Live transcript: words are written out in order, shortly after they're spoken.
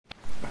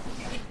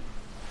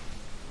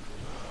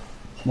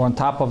We're on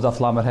top of the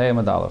Lamed Hey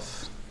Amud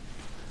Aleph.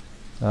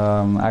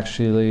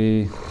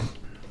 Actually,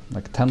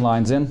 like 10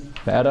 lines in,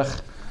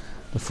 Be'erech.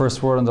 The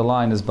first word on the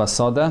line is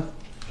Basada,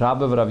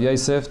 Rabbe v'Rav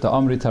Yosef, the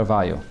Omri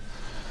Tarvayu.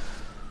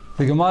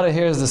 The Gemara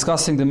here is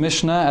discussing the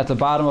Mishnah at the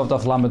bottom of the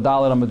Lamed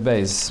Dalet Amud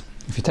Beis.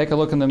 If you take a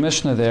look in the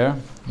Mishnah there,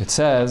 it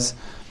says,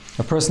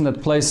 a person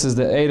that places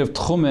the Eid of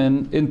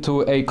Tchumen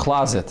into a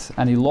closet,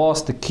 and he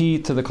lost the key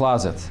to the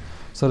closet.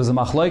 So there's a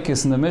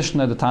machlokes in the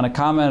Mishnah, the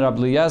Tanakama and Rabbi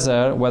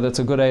Eliezer, whether it's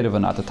a good Eid or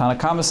not. The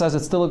Tanakama says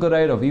it's still a good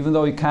Eid, even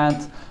though he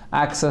can't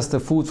access the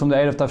food from the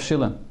Eid of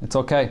Tafshilin. It's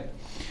okay.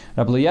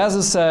 Rabbi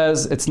Eliezer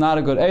says it's not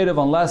a good Eid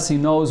unless he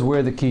knows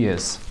where the key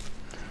is.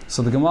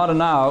 So the Gemara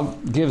now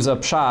gives a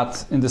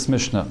pshat in this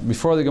Mishnah.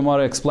 Before the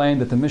Gemara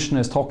explained that the Mishnah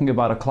is talking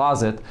about a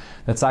closet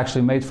that's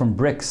actually made from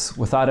bricks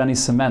without any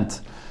cement.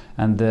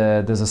 And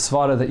there's a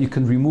svara that you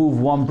can remove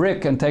one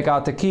brick and take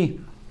out the key.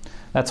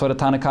 That's why the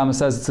Tanakama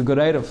says it's a good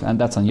Eruv, and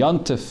that's on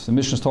Yontif. The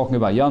Mishnah is talking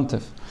about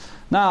Yontif.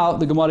 Now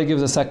the Gemara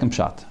gives a second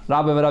pshat.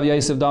 Rabbe v'Rav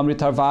Yosef d'Amri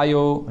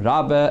Tarvayu.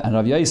 Rabbe and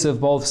Rav Yosef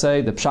both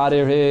say the pshat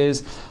here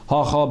is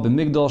Hacha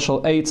b'migdal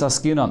shel eitz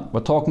askinan.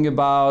 We're talking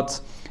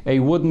about a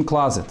wooden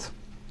closet,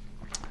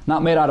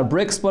 not made out of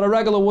bricks, but a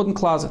regular wooden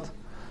closet.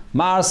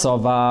 Mar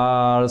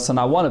Savar. So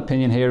now one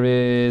opinion here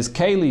is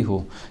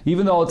Kelihu.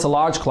 Even though it's a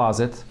large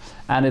closet,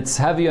 and it's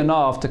heavy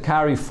enough to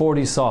carry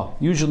 40 saw.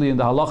 Usually in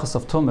the halachas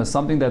of Tumas,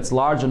 something that's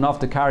large enough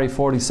to carry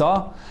 40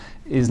 saw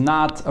is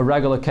not a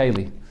regular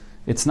keli.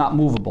 It's not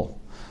movable.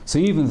 So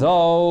even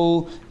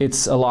though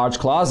it's a large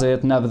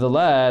closet,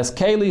 nevertheless,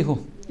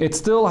 kelihu, it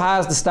still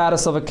has the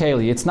status of a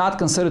keli. It's not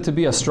considered to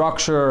be a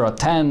structure, a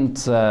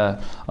tent, a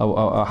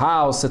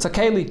house. It's a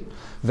keli.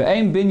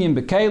 Ve'ein binyan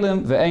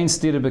bekelim, ve'ein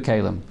stira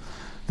bekelim.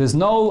 There's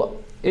no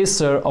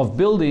isser of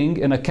building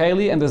in a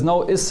keli, and there's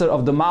no isser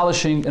of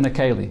demolishing in a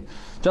keli.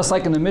 Just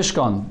like in the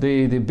Mishkan,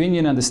 the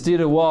binyan and the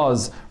stira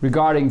was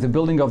regarding the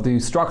building of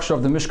the structure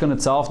of the Mishkan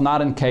itself, not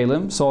in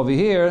kelim. So over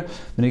here,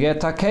 when you get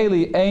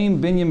takeli,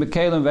 aim binyan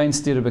bekelim, vein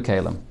stira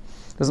bekelim.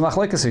 There's a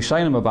machlekes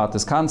Rishonim about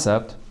this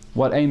concept.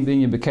 What aim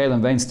binyan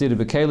bekelim, vein stira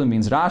bekelim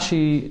means.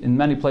 Rashi in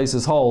many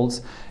places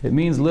holds it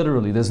means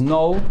literally. There's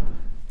no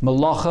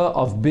malacha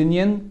of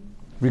binyan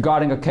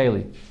regarding a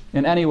keli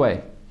in any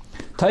way.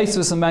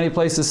 Taisvis in many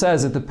places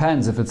says it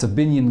depends if it's a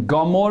binyan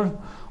gomor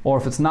or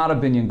if it's not a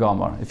binyan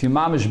gomer. If you're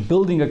mamish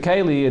building a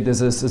keli, there's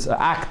this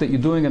act that you're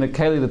doing in a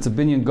keli that's a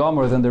binyan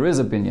gomer, then there is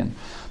a binyan.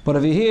 But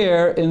over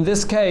here, in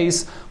this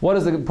case, what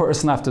does the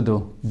person have to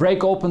do?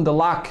 Break open the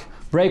lock,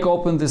 break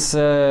open this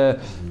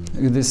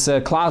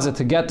closet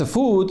to get the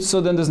food, so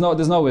then there's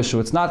no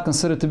issue. It's not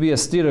considered to be a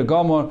stira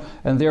gomer,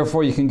 and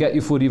therefore you can get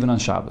your food even on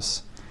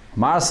Shabbos.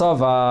 Mar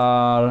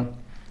Savar,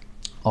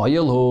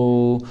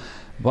 Oyelhu.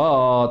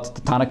 But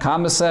the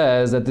Tanakama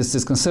says that this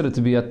is considered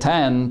to be a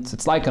tent.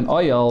 It's like an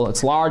oil.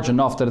 It's large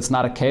enough that it's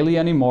not a keli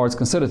anymore. It's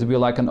considered to be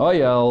like an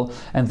oil,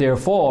 and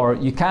therefore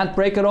you can't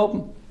break it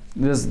open.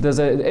 There's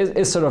a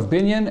isser of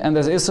binyan, and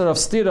there's isser of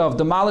stira of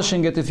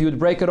demolishing it if you would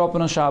break it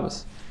open on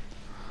Shabbos.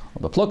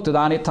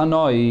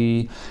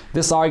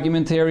 This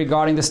argument here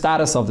regarding the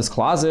status of this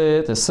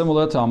closet is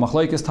similar to a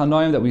machlokes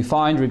Tanoim that we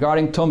find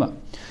regarding Tumah.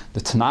 The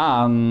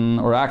Tanan,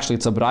 or actually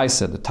it's a Braise.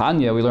 The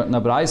Tanya we learned in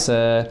a Braise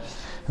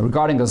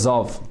regarding a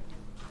Zav.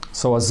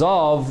 So a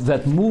Zav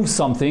that moves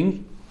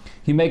something,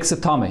 he makes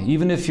it tummy.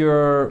 Even if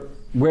you're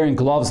wearing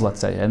gloves, let's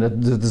say, and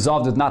the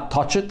Zav did not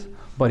touch it,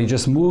 but he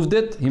just moved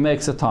it, he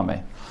makes it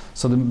tummy.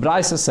 So the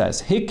Braisa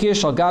says,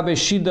 Hikish al gabe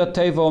shida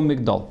teva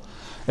migdal.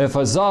 If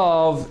a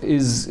Zav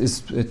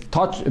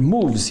it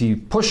moves, he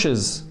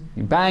pushes,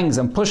 he bangs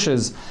and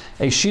pushes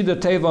a shida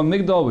teva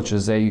migdal, which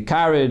is a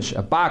carriage,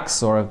 a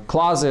box, or a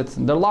closet,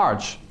 and they're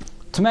large.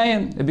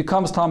 Tmein, it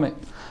becomes tummy.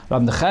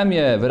 Rab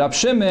Nechemia, Rab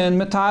Shimon,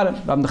 Metarim.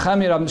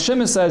 Rab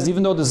Shimon says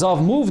even though the Zav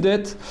moved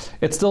it,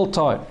 it's still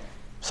toy.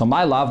 So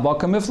my lav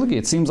baka miflagi.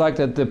 It seems like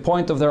that the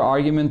point of their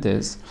argument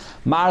is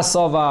Mar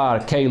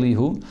Savar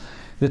Kelihu.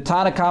 The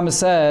Tanakama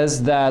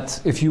says that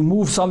if you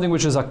move something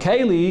which is a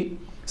keli,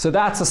 so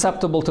that's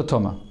susceptible to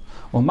Tumah.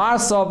 Mar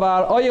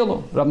Savar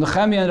Oyelu. Rab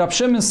Nechemia and Rab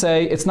Shimon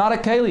say it's not a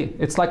keli.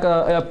 It's like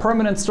a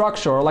permanent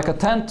structure, or like a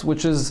tent,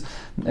 which is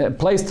a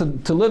place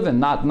to live in,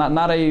 not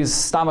a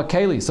stama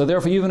keli. So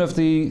therefore, even if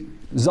the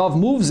Zav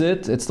moves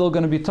it, it's still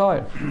going to be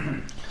tired.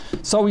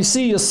 So we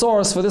see a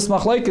source for this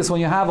machlekes when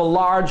you have a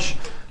large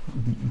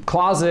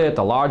closet,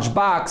 a large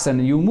box,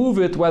 and you move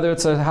it, whether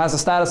it has a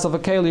status of a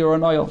keli or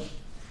an oil.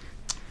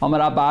 Amar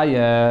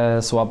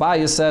Abaye. So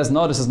Abaye says,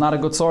 no, this is not a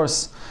good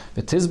source.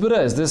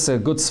 V'tizbura, is this a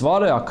good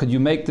svara, or could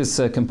you make this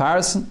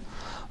comparison?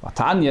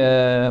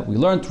 Tanya, we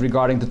learned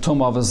regarding the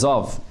tumah of a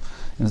Zav,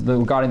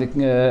 regarding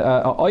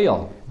the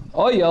oil.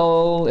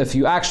 Oil, if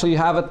you actually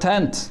have a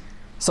tent,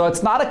 so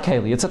it's not a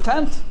keli, it's a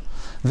tent.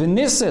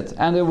 V'nisit,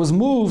 and it was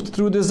moved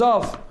through the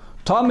Zav.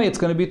 Tummy, it's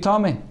going to be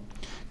tummy.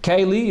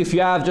 Keli, if you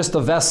have just a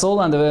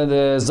vessel and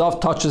the Zav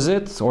touches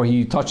it, or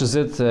he touches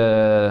it,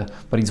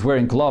 but he's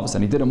wearing gloves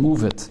and he didn't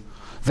move it.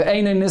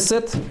 Ve'ein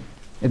nisit,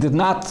 it did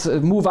not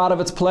move out of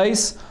its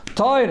place.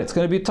 Toir, it's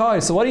going to be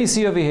toir. So what do you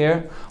see over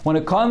here? When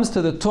it comes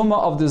to the tumah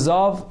of the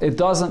zav, it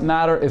doesn't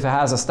matter if it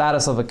has a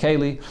status of a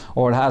keli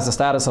or it has a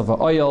status of an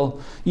oil.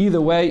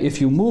 Either way,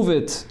 if you move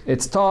it,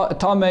 it's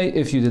tameh.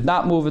 If you did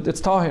not move it, it's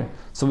tahir.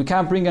 So we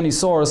can't bring any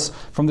source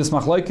from this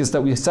machlokes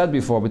that we said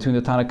before between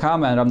the Tanna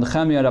Kama and Rab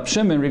Nechemia and Rab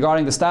Shimon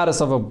regarding the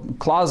status of a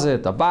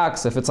closet, a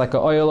box, if it's like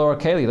an oil or a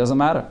keli, it doesn't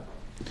matter.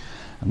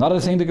 Another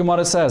thing the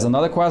Gemara says,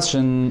 another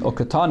question,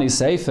 Okatani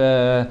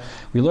Seifa,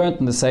 we learned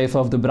in the Seifa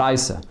of the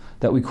Braisa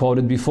that we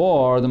quoted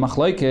before, the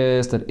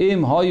machlokes, that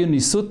im hayu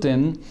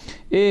nisutin,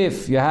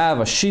 if you have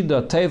a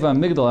shida, teva,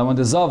 and migdal, and when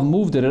the zav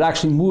moved it, it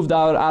actually moved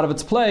out of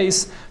its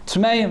place,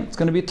 tmeim, it's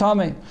going to be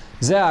tamei.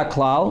 Zeh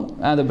klal,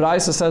 and the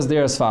Braisa says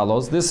there as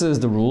follows, this is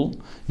the rule,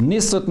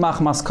 nisut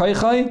machmas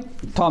koichai,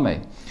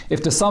 tamei.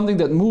 If there's something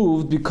that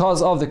moved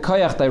because of the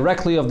koyach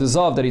directly of the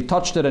zav, that he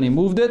touched it and he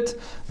moved it,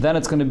 then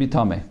it's going to be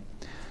tamei.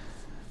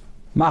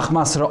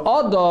 Machmas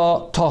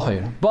ra'ada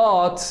tahir.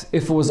 But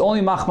if it was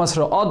only machmas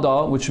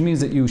ra'ada, which means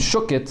that you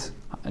shook it,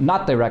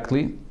 not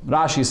directly,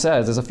 Rashi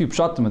says, there's a few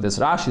pshatim with this.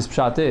 Rashi's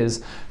pshat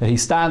is that he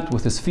stamped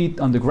with his feet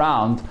on the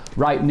ground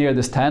right near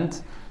this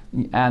tent,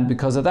 and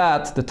because of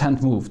that, the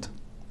tent moved.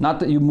 Not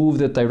that you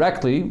moved it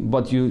directly,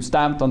 but you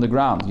stamped on the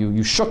ground.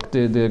 You shook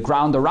the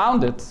ground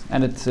around it,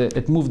 and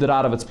it moved it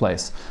out of its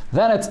place.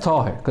 Then it's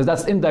tahir, because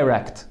that's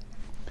indirect.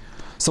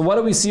 So what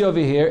do we see over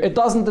here? It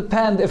doesn't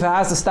depend if it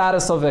has the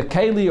status of a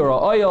keli or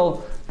an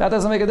oil. That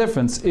doesn't make a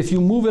difference. If you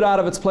move it out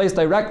of its place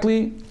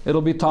directly,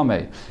 it'll be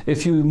tamei.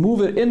 If you move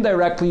it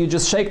indirectly, you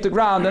just shake the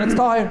ground, then it's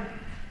tahir.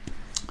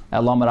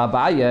 Elamar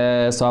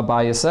Abaye, so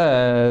Abaye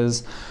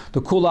says,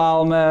 the kula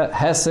alme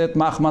heset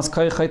machmas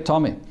koichay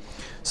tamei.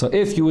 So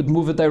if you would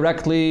move it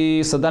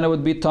directly, so then it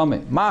would be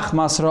tamei.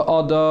 Machmas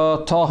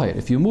ra'ada tahir.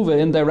 If you move it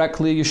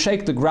indirectly, you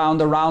shake the ground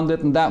around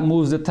it, and that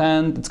moves the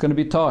tent, it's going to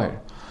be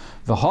tahir.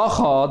 The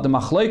hacha, the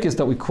machlokes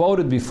that we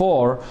quoted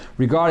before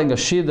regarding a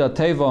shida,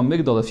 teva, and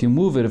migdal, if you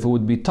move it, if it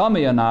would be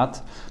tamei or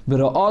not,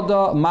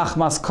 b'ra'ada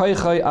machmas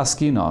koichay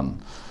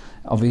askinon.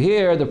 Over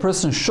here, the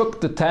person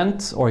shook the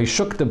tent, or he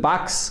shook the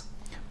box,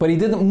 but he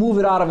didn't move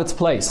it out of its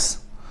place.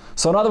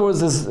 So in other words,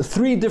 there's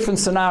three different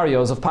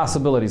scenarios of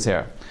possibilities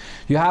here.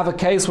 You have a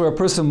case where a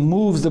person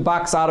moves the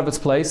box out of its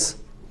place.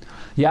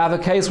 You have a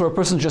case where a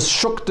person just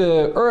shook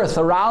the earth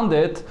around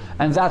it,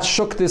 and that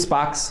shook this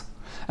box.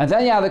 And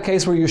then you have a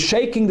case where you're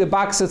shaking the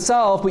box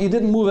itself, but you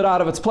didn't move it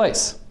out of its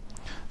place.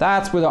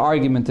 That's where the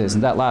argument is,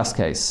 in that last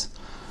case.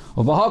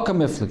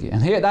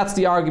 And here, that's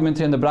the argument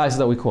here in the Braisa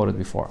that we quoted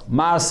before.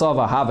 Mar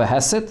Sava have a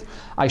heset.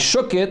 I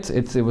shook it.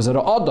 It was a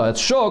ra'ada. It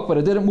shook, but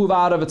it didn't move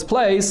out of its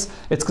place.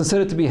 It's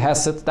considered to be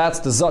heset.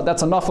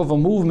 That's enough of a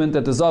movement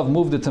that the zav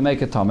moved it to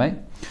make it tamei.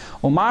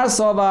 Umar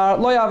Sava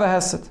lo have a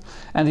heset.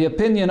 And the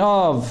opinion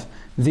of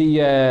the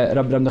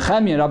Rab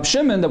Nechemia and Rab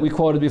Shimon that we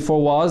quoted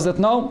before was that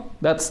no,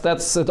 that's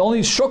it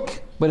only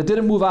shook, but it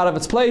didn't move out of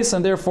its place,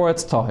 and therefore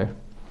it's tahir.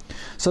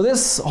 So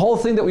this whole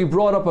thing that we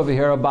brought up over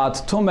here about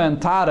tumah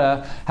and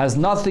tara has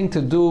nothing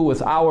to do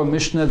with our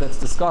Mishnah that's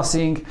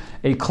discussing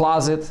a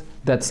closet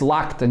that's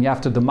locked and you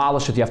have to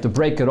demolish it, you have to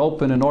break it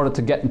open in order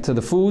to get into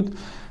the food.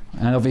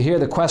 And over here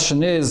the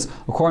question is,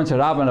 according to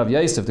Rabban Rav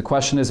Yosef, the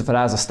question is if it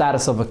has a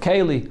status of a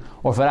keli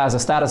or if it has a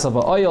status of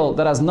an oil,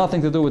 that has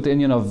nothing to do with the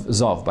inyan of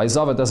zav. By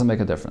zav it doesn't make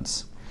a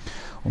difference.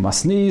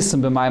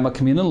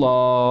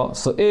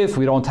 So if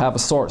we don't have a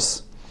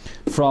source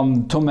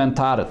from tumah and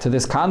tara to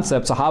this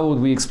concept, so how would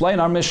we explain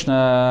our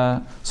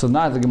Mishnah? So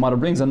now the Gemara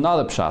brings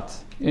another pshat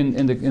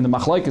in the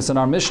machlokes in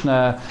our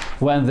Mishnah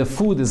when the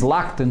food is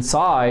locked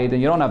inside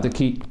and you don't have the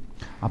key.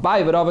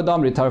 Abaye v'Rava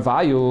damri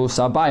tarvayu.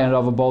 So Abaye and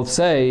Rava both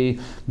say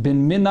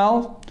bin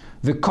minal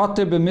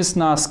v'koter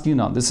b'misna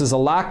askinan. This is a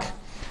lock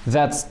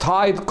that's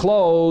tied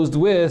closed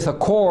with a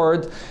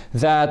cord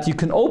that you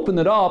can open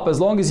it up.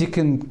 As long as you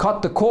can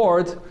cut the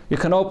cord, you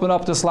can open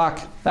up this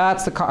lock.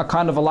 That's the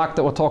kind of a lock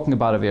that we're talking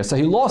about over here. So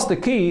he lost the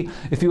key.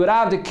 If he would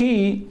have the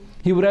key,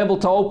 he would be able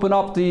to open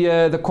up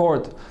the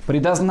cord. But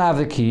he doesn't have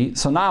the key.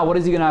 So now what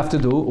is he going to have to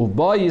do?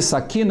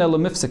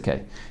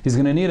 He's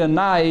going to need a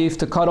knife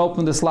to cut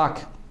open this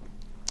lock.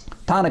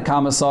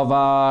 Tanakama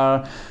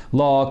Savar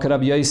like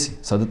Rabbi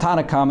Yosi. So the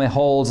Tanakama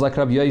holds like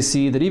Rabbi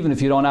Yosi that even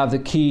if you don't have the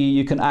key,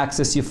 you can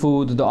access your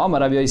food. The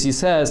Amar Rabbi Yosi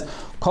says,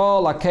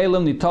 Kol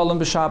HaKelim Nitolim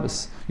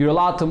B'Shabbos. You're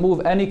allowed to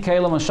move any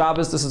Kelim on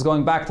Shabbos. This is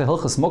going back to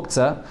Hilchas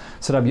Muktzah.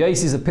 So Rabbi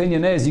Yosi's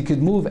opinion is you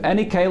could move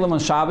any Kelim on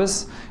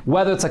Shabbos,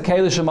 whether it's a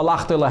Kelish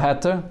Malachte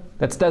Laheter,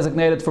 that's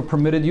designated for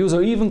permitted use,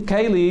 or even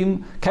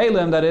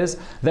Kelim that is,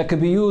 that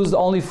could be used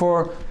only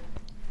for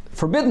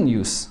forbidden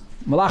use.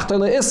 Malachte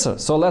le'isser.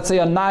 So let's say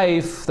a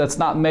knife that's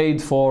not made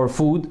for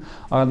food,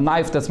 or a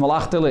knife that's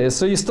malachte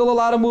le'isser, you're still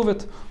allowed to move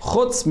it.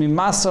 Chutz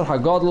mimaser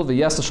hagodl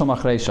v'yesel shom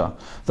achreisha.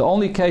 The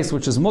only case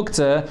which is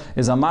muktzeh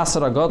is a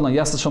maser hagodl and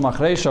yesel shom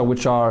achreisha,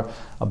 which are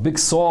a big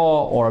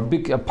saw or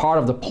a part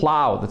of the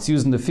plow that's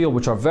used in the field,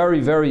 which are very,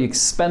 very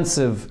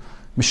expensive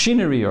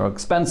machinery or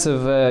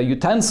expensive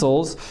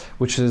utensils,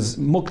 which is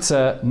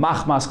muktzeh,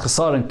 machmas,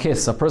 chesar, and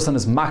kis. A person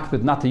is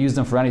makbid not to use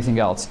them for anything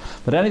else.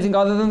 But anything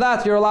other than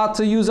that, you're allowed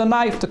to use a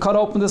knife to cut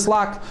open this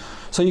lock.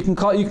 So you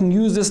can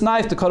use this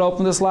knife to cut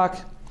open this lock.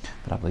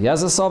 But Rabbi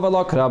Eliezer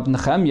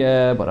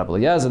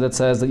that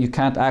says that you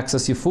can't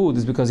access your food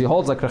is because he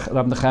holds like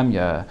Rabbi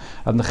Nechemya.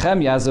 Rabbi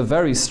Nechemya has a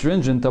very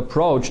stringent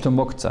approach to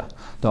muktzeh.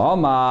 The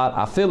Omar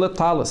afilat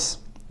talis,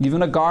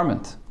 even a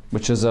garment,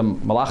 which is a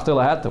malachta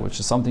laheta, which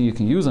is something you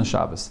can use on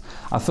Shabbos.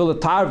 Afilat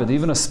tarvet,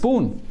 even a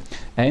spoon.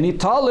 Any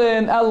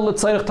talin el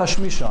l'tzarich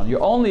tashmishan.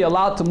 You're only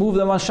allowed to move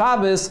them on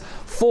Shabbos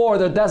for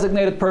their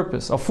designated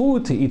purpose. A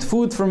food, to eat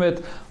food from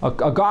it,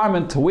 a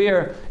garment to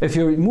wear. If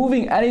you're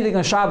moving anything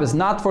on Shabbos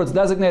not for its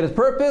designated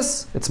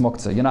purpose, it's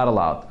muktzeh. You're not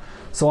allowed.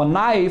 So a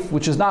knife,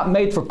 which is not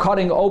made for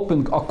cutting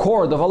open a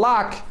cord of a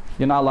lock,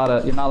 you're not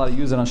allowed to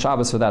use it on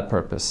Shabbos for that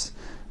purpose.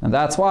 And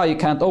that's why you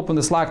can't open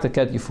this lock to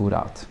get your food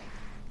out.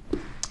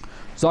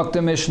 Zok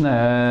the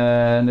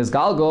Mishnah,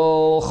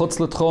 Nizgalgol chutz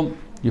l'tchum.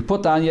 You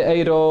put down your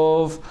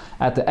Eirov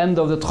at the end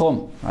of the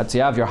tchum. Right? So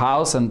you have your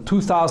house, and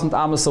 2,000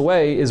 amos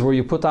away is where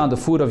you put down the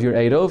food of your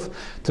Eirov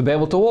to be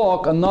able to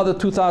walk another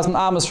 2,000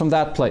 amos from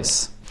that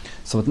place.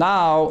 So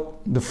now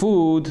the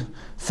food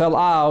fell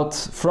out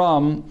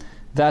from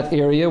that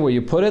area where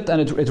you put it,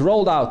 and it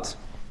rolled out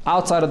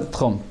outside of the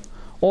tchum.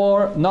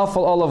 Or nafal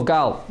olav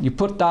gal, you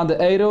put down the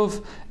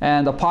Eirov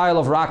and a pile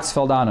of rocks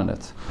fell down on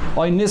it.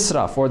 Or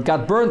nisraf, or it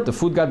got burnt, the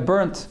food got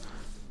burnt.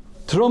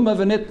 Truma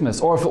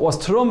v'nitmis, or if it was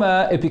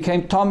truma, it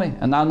became tummy,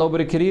 and now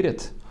nobody could eat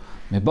it.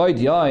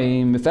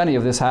 If any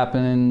of this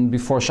happened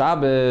before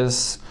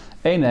Shabbos,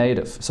 ein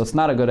Eirov, so it's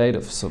not a good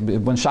Eirov. So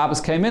when Shabbos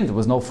came in, there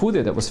was no food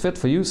there that was fit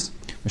for use.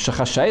 If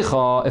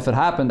it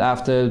happened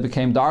after it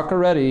became dark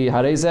already,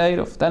 then it's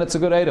a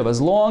good Eirov.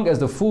 As long as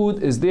the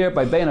food is there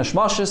by Bein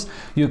Hashmashis,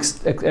 you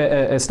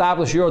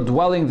establish your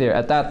dwelling there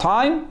at that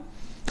time,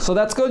 so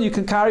that's good. You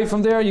can carry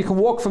from there, you can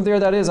walk from there,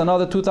 that is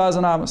another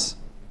 2,000 amos.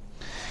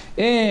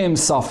 Im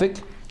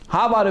Safik,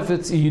 how about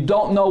if you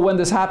don't know when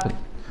this happened?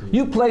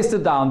 You placed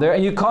it down there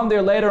and you come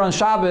there later on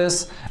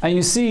Shabbos and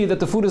you see that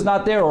the food is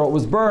not there, or it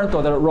was burnt,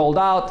 or that it rolled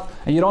out,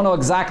 and you don't know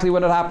exactly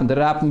when it happened. Did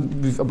it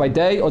happen by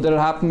day or did it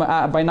happen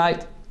by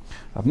night?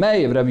 Rav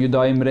Meir, Rav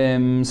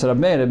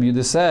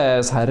Yehuda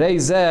says, Harei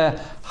zeh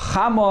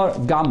chamor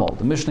gamol.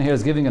 The Mishnah here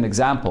is giving an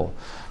example.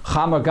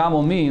 Chamor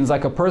gamol means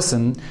like a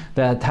person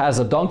that has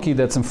a donkey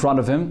that's in front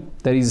of him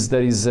that he's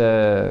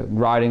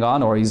riding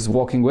on or he's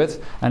walking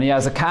with, and he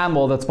has a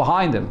camel that's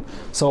behind him.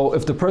 So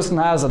if the person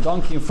has a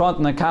donkey in front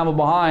and a camel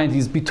behind,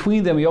 he's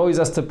between them. He always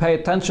has to pay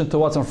attention to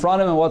what's in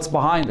front of him and what's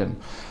behind him.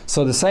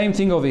 So the same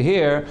thing over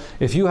here.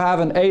 If you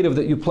have an Eirov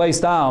that you place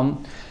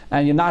down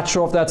and you're not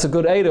sure if that's a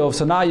good Eirov,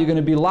 so now you're going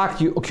to be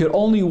locked. You could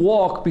only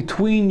walk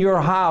between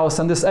your house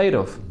and this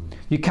Eirov.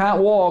 You can't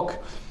walk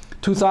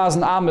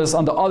 2,000 amos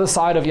on the other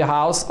side of your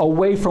house,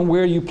 away from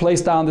where you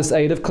place down this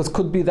Eirov, because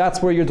could be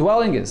that's where your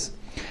dwelling is.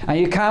 And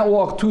you can't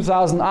walk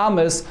 2,000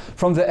 amos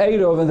from the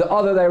Eirov in the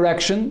other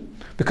direction,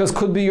 because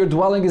could be your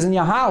dwelling is in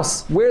your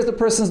house. Where's the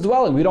person's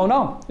dwelling? We don't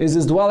know. Is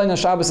his dwelling on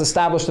Shabbos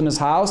established in his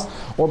house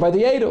or by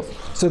the Eirov?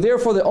 So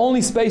therefore the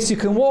only space you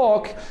can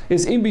walk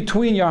is in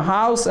between your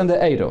house and the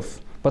Eirov,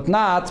 but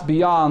not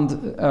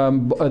beyond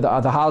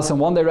the house in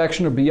one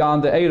direction or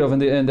beyond the Eirov in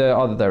the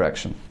other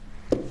direction.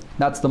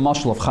 That's the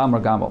mashal of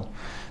Chamar Gamol.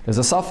 There's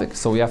a suffix,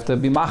 so we have to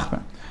be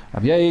machmer.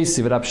 Rabbi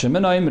Yossi Rabbi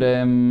Shimon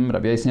Oimrim,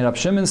 Rabbi Yossi and Rabbi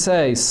Shimon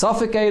say,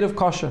 suffix Eirov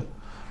kosher.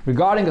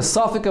 Regarding a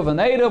suffix of an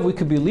Eirov, we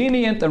could be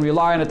lenient and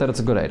rely on it that it's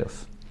a good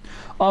Eirov.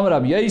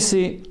 Rabbi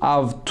Yossi,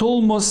 Av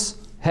Tulmus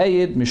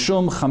Heyid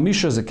Mishum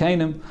Chamisha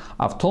Zekenim.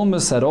 Av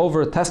Tulmus said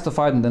over,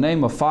 testified in the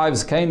name of 5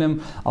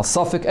 Zekenim, al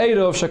suffix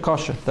Eirov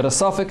shekosher, that a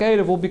suffix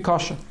Eirov will be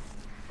kosher.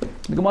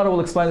 The Gemara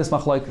will explain this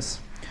machlokes.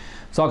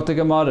 So we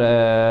learned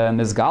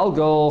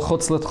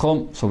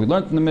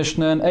in the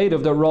Mishnah an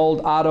Eirov that rolled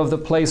out of the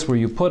place where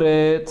you put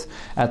it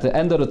at the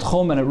end of the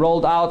tchum, and it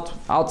rolled out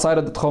outside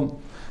of the tchum,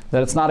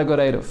 that it's not a good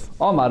Eirov.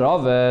 Omar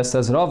Rava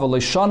says, Rava,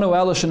 Leishanu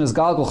Elishin is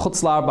galgal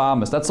chutz la'arba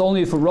ames. That's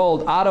only if it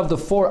rolled out of the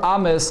 4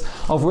 ames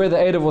of where the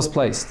Eirov was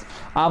placed.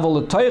 Avol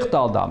l'toich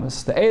dal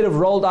dames. The Eirov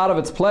rolled out of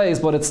its place,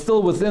 but it's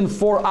still within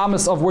 4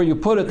 ames of where you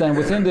put it, and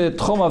within the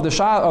tchum of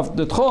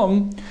the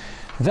tchum,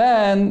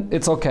 then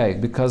it's okay,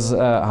 because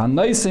wherever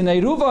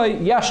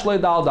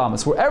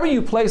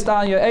you place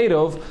down your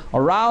Eirov,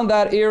 around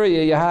that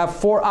area you have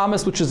 4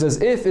 ames, which is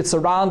as if it's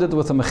surrounded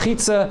with a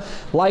mechitza,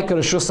 like a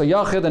reshus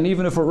hayachid, and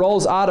even if it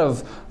rolls out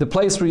of the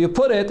place where you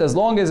put it, as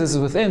long as it's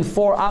within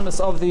 4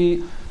 ames of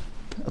the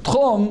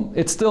tchum,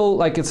 it's still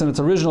like it's in its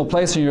original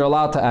place and you're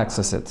allowed to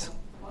access it.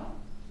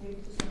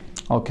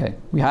 Okay,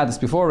 we had this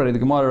before already, the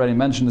Gemara already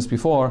mentioned this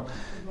before.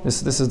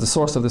 This is the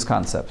source of this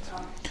concept.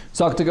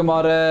 So it said in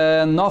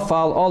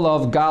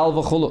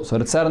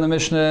the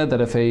Mishnah that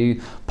if a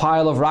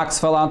pile of rocks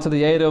fell onto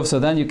the Eirov, so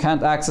then you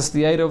can't access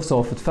the Eirov. So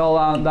if it fell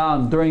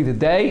down during the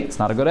day, it's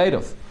not a good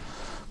Eirov.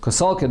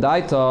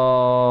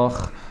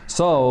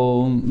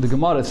 So the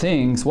Gemara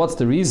thinks, what's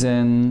the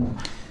reason?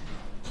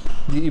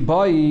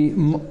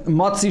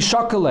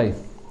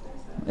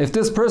 If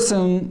this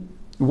person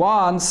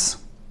wants,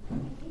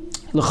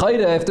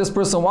 if this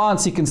person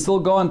wants, he can still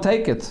go and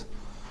take it.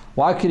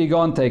 Why could he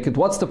go and take it?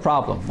 What's the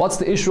problem? What's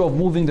the issue of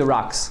moving the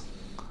rocks?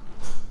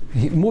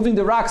 Moving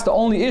the rocks, the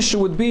only issue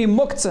would be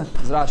muktzah,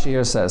 as Rashi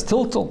here says.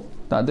 Tiltul.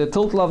 The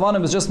tiltul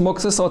avanim is just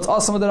muktzah, so it's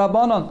asam with the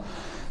rabbanon.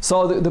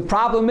 So the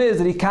problem is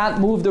that he can't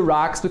move the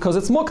rocks because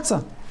it's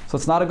muktzah. So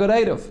it's not a good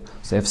Eruv.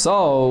 So if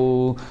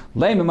so,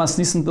 the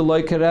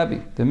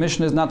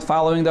Mishnah is not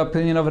following the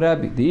opinion of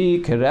Rebbe. The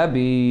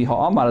Rebbe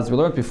ha'amar, as we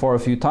learned before a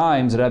few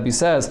times, Rebbe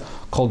says,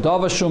 Kol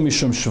davashum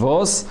mishum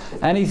shvos,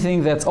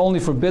 anything that's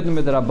only forbidden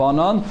with the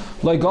Rabbanon,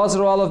 lo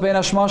ygazru alav bein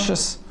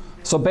hashmashis.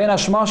 So bein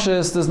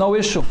hashmashis, there's no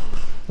issue.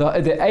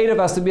 The Eruv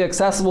has to be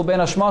accessible bein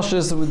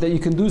hashmashis, that you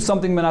can do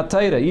something min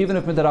ha'Torah. Even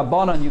if with the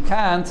Rabbanon you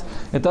can't,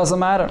 it doesn't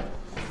matter.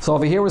 So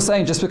over here we're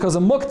saying, just because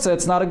of muktzah,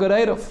 it's not a good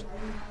Eruv.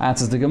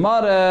 Answers the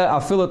Gemara,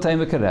 afilu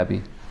teimik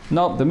Rebbe.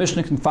 No, the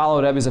Mishnah can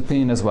follow Rebbe's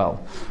opinion as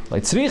well.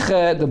 Like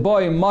tzriche, the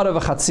boy mara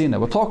v'chatzina.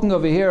 We're talking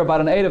over here about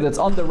an Eruv that's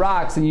on the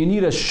rocks, and you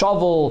need a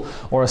shovel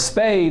or a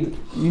spade.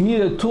 You need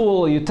a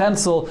tool, a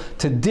utensil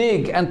to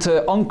dig and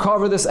to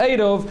uncover this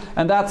Eruv,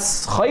 and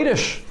that's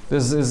chayrish.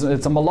 It's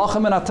a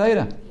malachim in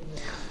HaTorah.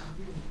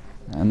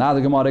 And now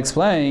the Gemara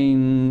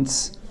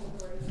explains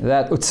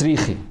that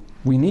utzrichi.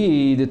 We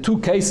need the two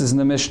cases in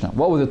the Mishnah.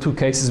 What were the two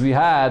cases we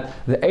had?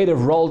 The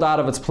Eruv rolled out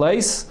of its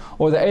place,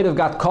 or the Eruv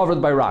got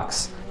covered by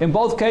rocks. In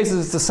both cases,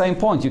 it's the same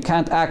point. You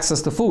can't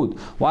access the food.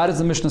 Why does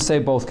the Mishnah say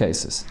both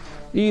cases?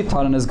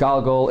 Itaran is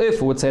galgol. If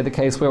it would say the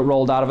case where it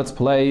rolled out of its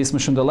place,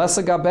 mishum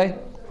delesa gabe,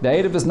 the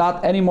Eruv is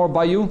not anymore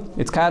by you.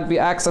 It can't be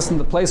accessed in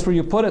the place where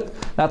you put it.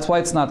 That's why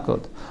it's not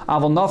good.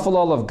 Avol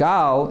nafal of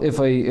gal,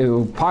 if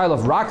a pile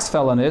of rocks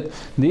fell on it,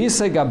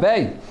 niise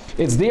gabe.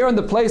 It's there in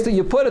the place that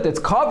you put it. It's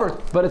covered,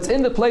 but it's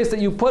in the place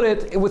that you put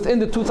it within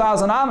the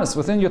 2,000 amas,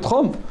 within your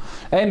tchum.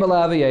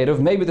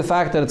 Maybe the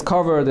fact that it's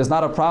covered is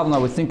not a problem. I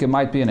would think it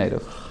might be an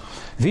Eruv.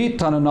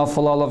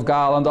 Of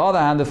gal. On the other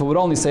hand, if it would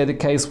only say the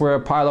case where a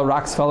pile of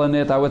rocks fell in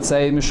it, I would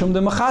say mishum de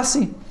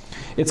machasi.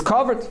 It's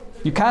covered.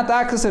 You can't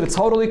access it. It's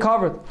totally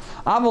covered.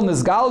 Avol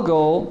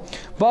nizgalgol.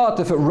 But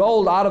if it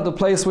rolled out of the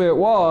place where it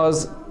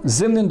was,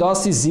 zimnin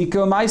dasi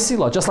zika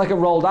maisila. Just like it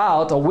rolled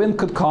out, a wind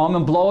could come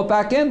and blow it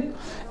back in.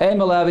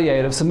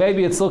 So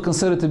maybe it's still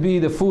considered to be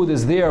the food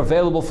is there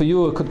available for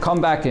you. It could come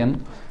back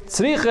in.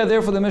 Tzricha,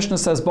 therefore the Mishnah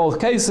says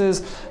both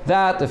cases,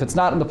 that if it's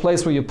not in the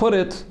place where you put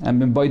it,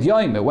 and in Boid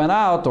Yoim it went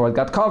out or it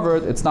got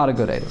covered, it's not a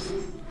good Eruv.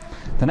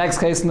 The next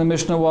case in the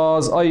Mishnah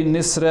was Oy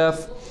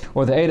Nisref,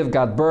 or the Eruv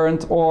got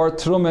burnt, or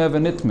Trumeh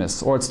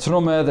v'nitmis, or it's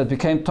Trumeh that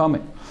became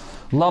Tomei.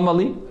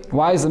 Lamali,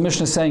 why is the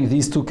Mishnah saying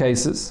these two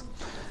cases?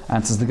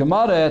 And says the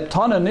Gemara,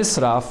 Tana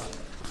Nisraf,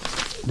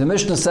 the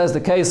Mishnah says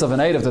the case of an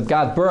Eruv that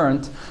got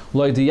burnt,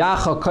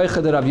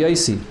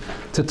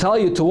 to tell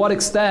you to what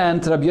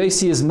extent Rabbi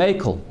Yossi is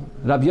mekel.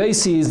 Rabbi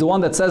Yossi is the one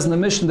that says in the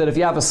Mishnah that if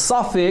you have a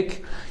suffix,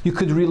 you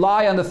could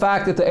rely on the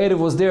fact that the Eruv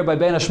was there by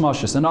Ben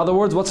Hashmashis. In other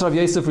words, what's Rabbi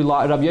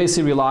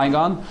Yossi relying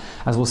on?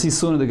 As we'll see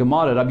soon in the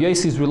Gemara, Rabbi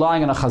Yossi is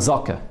relying on a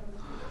chazakah.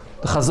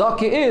 The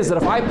chazakah is that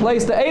if I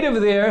place the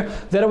Eruv there,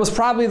 that it was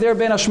probably there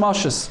Ben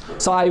Hashmashis.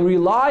 So I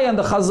rely on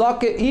the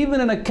chazakah even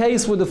in a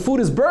case where the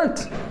food is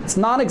burnt. It's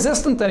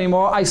non-existent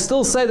anymore. I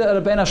still say that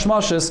at Ben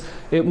Hashmashis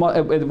it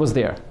was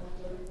there.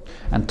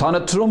 And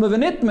Tana Trumah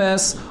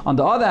v'nitmes, on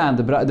the other hand,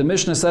 the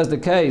Mishnah says the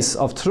case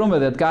of Trumah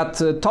that got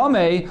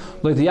Tomei,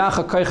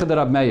 l'diyacha koicha de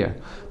Rab Meir,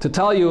 to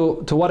tell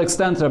you to what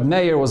extent Rab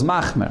Meir was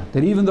machmer,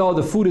 that even though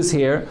the food is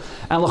here,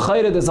 and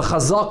l'chayre there's a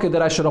chazakah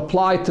that I should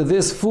apply to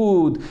this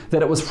food,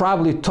 that it was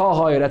probably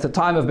tohoyer at the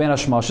time of Ben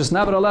Hashmashis,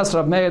 nevertheless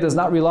Rab Meir does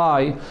not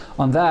rely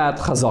on that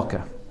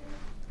chazakah.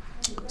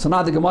 So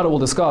now the Gemara will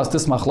discuss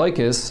this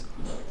machlokes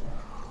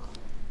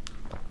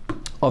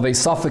of a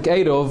suffix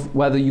Eruv,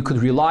 whether you could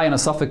rely on a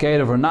suffix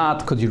Eruv or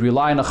not, could you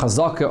rely on a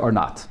chazakah or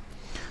not.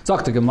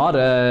 Sagt the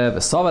Gemara,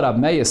 v'savar Rab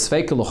Meir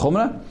sveike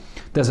l'chumra.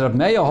 Does Rab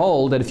Meir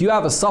hold that if you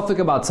have a suffix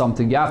about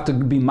something, you have to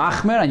be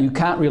machmer and you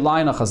can't rely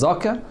on a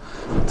chazakah?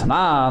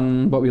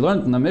 Tanan, what we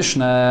learned in the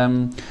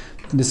Mishnah,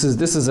 this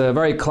is a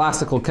very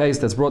classical case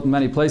that's brought in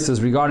many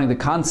places regarding the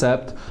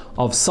concept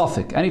of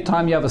suffix.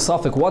 Anytime you have a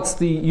suffix, what's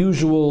the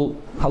usual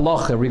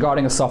halacha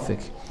regarding a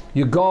suffix?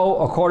 You go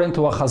according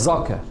to a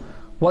chazakah.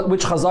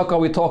 Which chazakah are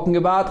we talking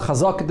about?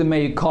 Chazakah de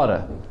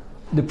meikara,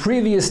 the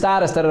previous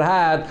status that it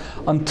had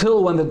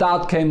until when the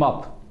doubt came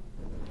up,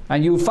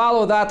 and you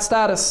follow that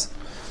status.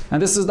 And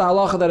this is the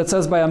halacha that it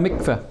says by a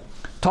mikveh.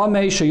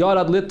 Tamei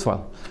sheyarad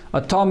litva.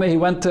 A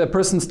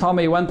person's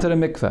tamei, he went to the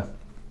mikveh.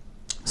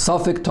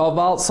 Suffix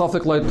toval,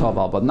 suffix loy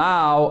toval. But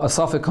now a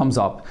suffix comes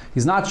up.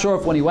 He's not sure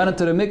if when he went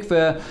into the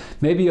mikveh,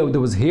 maybe there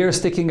was hair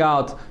sticking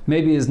out,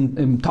 maybe his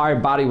entire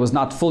body was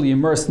not fully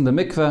immersed in the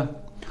mikveh.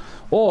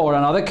 Or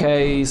another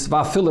case,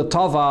 va'afil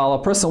toval,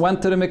 a person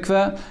went to the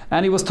mikveh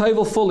and he was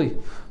tovel fully.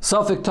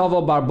 Suffix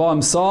toval bar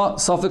boim saw,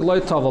 suffix loy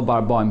toval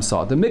bar boim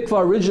saw. The mikveh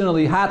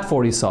originally had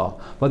 40 saw,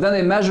 but then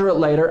they measure it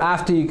later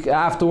after he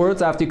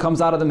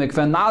comes out of the mikveh,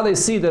 and now they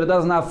see that it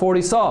doesn't have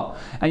 40 saw.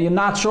 And you're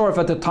not sure if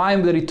at the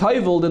time that he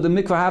tovel did the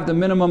mikveh have the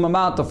minimum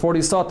amount of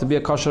 40 saw to be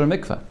a kosher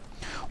mikveh.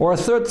 Or a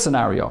third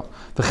scenario.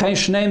 V'chein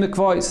shnei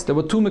mikvahs. There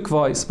were two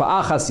mikvahs.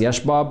 Ba'achas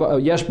yesh bar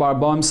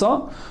ba'im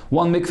sa.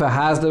 One mikvah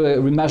has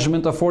the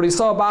measurement of 40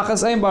 sa.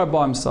 Ba'achas ein bar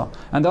ba'im sa.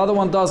 And the other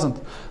one doesn't.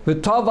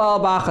 V'toval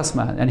ba'achas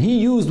man. And he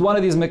used one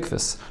of these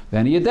mikvahs.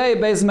 V'en yedei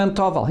beis men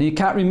toval. He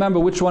can't remember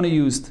which one he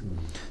used.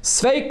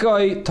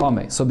 Sveikoi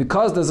tome. So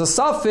because there's a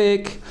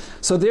suffix,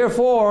 so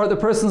therefore the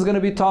person is going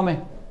to be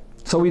tome.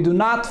 So we do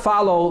not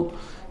follow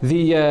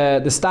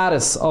the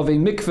status of a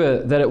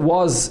mikveh that it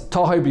was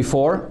tahir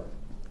before.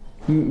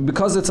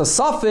 Because it's a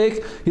suffix,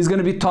 he's going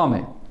to be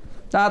tame.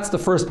 That's the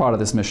first part of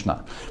this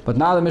Mishnah. But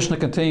now the Mishnah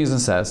continues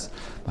and says,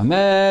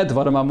 when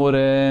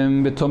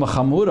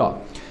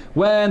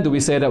do we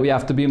say that we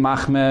have to be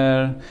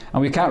machmer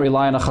and we can't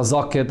rely on a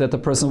chazakit that the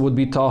person would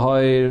be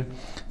tahir?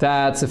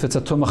 That's if it's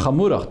a tumah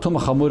chamura.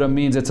 Tumah chamura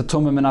means it's a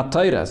tumah minat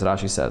Torah, as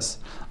Rashi says.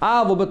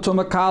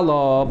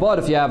 But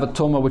if you have a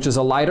tumah which is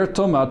a lighter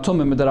tumah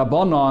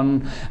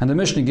midarabanan, and the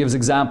Mishnah gives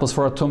examples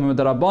for a tumah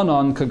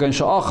midarabanan, kagan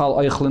she'achal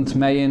oichlin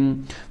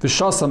tmein,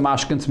 v'shasa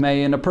mashkin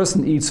tmein. A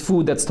person eats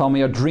food that's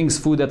tamei or drinks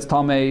food that's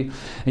tamei.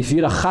 If you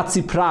eat a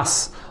chatzi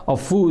pras of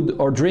food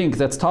or drink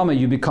that's tamei,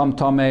 you become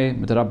tamei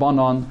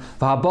midarabanan.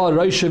 V'haba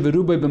roishe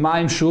v'rubay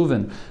b'mayim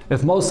shuvin.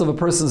 If most of a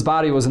person's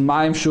body was in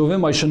mayim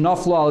shuvim,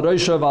 ma'ishenaflo al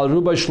roishe v'al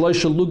rubay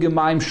shloisha lugim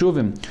mayim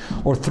shuvim,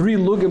 or 3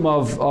 lugim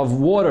of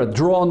water,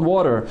 drawn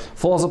water,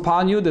 falls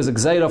upon you, there's a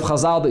gzeir of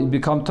chazal that you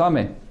become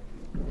tamei.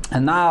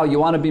 And now you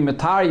want to be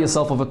metar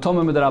yourself of a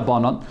tumah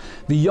midarabanan.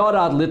 The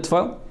yorad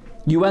litva,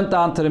 you went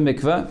down to the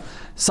mikveh.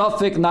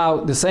 Suffix, now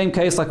the same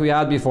case like we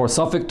had before.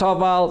 Suffix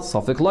taval,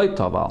 suffix loit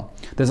taval.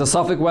 There's a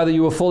suffix whether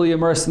you were fully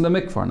immersed in the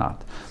mikveh or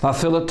not.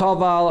 Vafil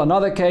taval,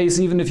 another case,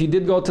 even if you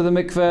did go to the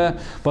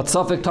mikveh, but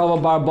suffix taval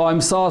bar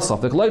ba'im sa,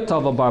 suffix loit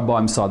taval bar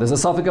ba'im sa. There's a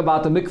suffix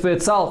about the mikveh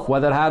itself,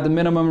 whether it had the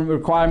minimum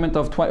requirement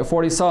of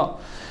 40 sa.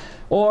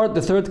 Or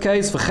the third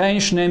case, v'chein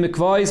shnei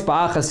mikvahs,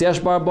 ba'achas yesh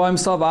bar ba'im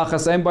sa,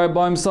 ba'achas ein bar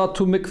ba'im sa,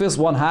 2 mikvahs,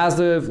 one has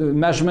the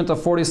measurement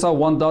of 40 sa,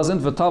 one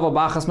doesn't, v'tava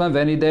ba'achas men,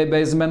 v'eni dei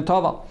beis men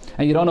tava.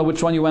 And you don't know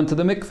which one you went to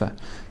the mikveh.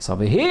 So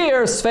over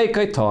here,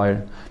 sveikai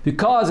toir,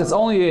 because it's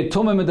only a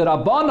tumah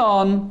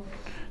midarabanan,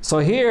 so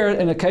here,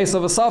 in the case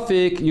of a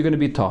suffix, you're going to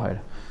be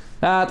toir.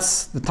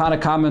 That's the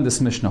Tanakama in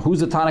this Mishnah. Who's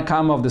the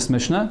Tanakama of this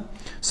Mishnah?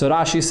 So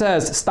Rashi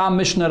says, Stam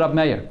Mishnah Rab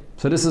Meir.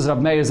 So this is Rab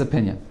Meir's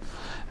opinion.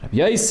 Rabbi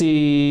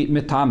Yosi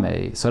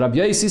mitame. So Rabbi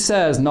Yosi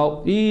says,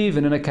 no,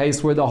 even in a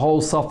case where the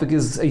whole suffix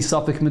is a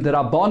suffix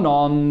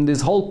midirabanan,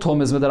 this whole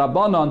tum is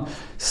midirabanan,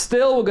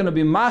 still we're going to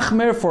be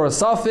machmer for a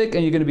suffix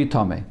and you're going to be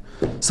tame.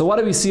 So what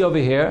do we see over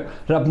here?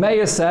 Rabbi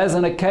Meir says,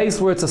 in a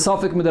case where it's a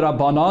suffix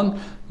midirabanan,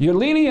 you're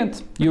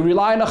lenient. You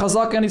rely on a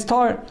chazak and his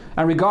tar.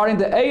 And regarding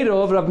the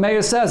Eiruvin, Rabbi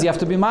Meir says you have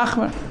to be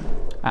machmer.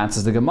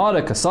 Answers the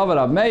Gemara, Kasava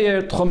Rab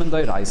Meir, Tchum and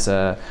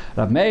Doiraisa.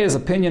 Rab Meir's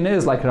opinion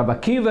is like Rabbi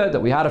Akiva,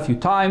 that we had a few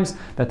times,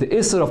 that the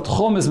Isser of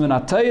Tchum is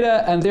Minat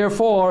Torah, and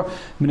therefore,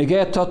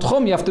 Minigeh to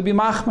Tchum, you have to be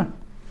Machmer.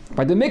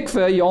 By the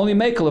mikveh, you only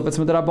make if it's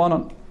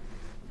Midrabanan.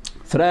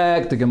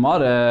 Frag the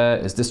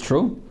Gemara, is this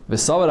true?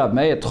 V'sava Rab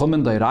Meir, Tchum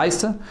and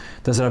Doiraisa.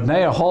 Does Rab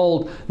Meir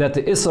hold that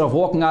the Isser of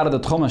walking out of the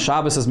Tchum and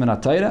Shabbos is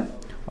Minat Torah?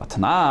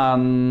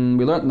 Tanan,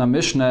 we learned in the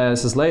Mishnah,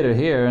 this is later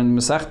here in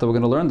Masechta, we're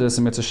going to learn this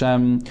in Mitzvah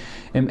Shem.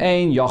 Im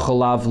ein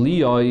yachalav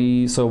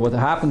liyoi. So what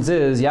happens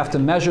is, you have to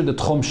measure the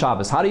Tchum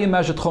Shabbos. How do you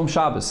measure Tchum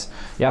Shabbos?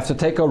 You have to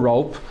take a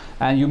rope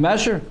and you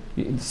measure.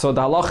 So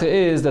the halacha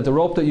is that the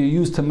rope that you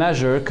use to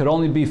measure could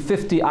only be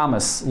 50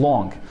 amas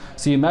long.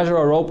 So you measure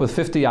a rope with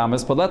 50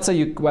 amas, but let's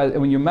say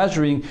when you're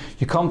measuring,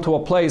 you come to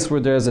a place where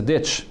there's a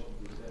ditch,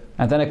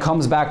 and then it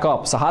comes back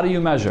up. So how do you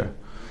measure?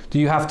 Do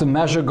you have to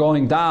measure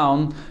going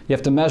down? You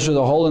have to measure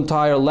the whole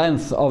entire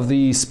length of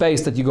the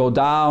space that you go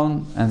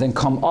down and then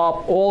come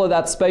up. All of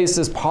that space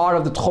is part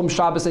of the Tchum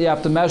Shabbos that you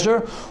have to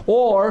measure.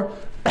 Or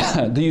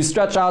do you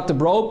stretch out the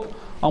rope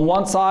on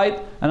one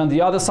side and on the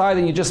other side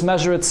and you just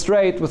measure it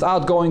straight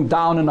without going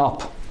down and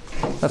up?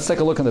 Let's take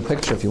a look at the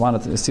picture. If you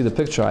wanted to see the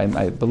picture,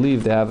 I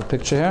believe they have a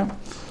picture here.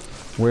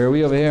 Where are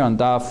we over here? On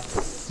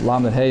Daf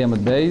Lamed Hey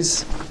Amud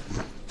Beis.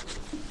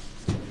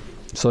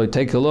 So you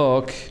take a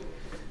look.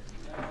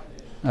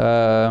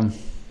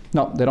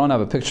 No, they don't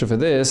have a picture for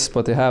this,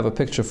 but they have a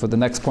picture for the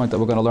next point that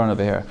we're going to learn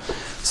over here.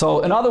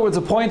 So in other words,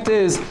 the point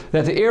is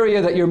that the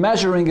area that you're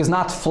measuring is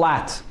not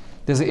flat.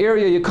 There's an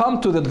area you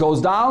come to that goes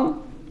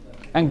down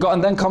and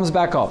then comes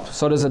back up.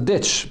 So there's a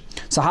ditch.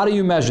 So how do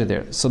you measure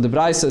there? So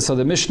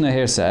the Mishnah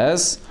here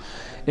says,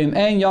 Im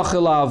ein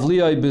yachalav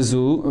liyoi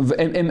bezu,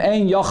 im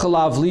ein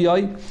yachalav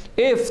liyoi,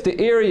 if the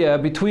area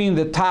between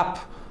the top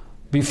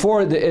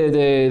before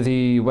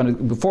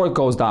before it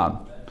goes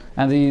down,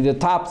 and the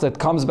top that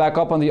comes back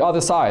up on the other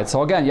side.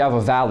 So again, you have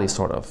a valley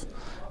sort of,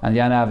 and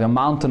you have a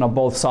mountain on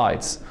both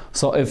sides.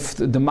 So if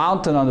the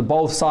mountain on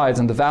both sides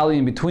and the valley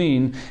in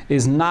between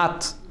is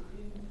not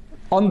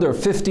under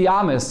 50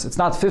 amas, it's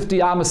not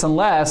 50 amas and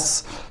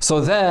less,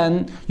 so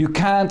then you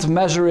can't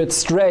measure it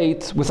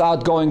straight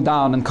without going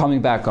down and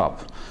coming back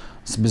up.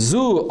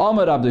 Bezu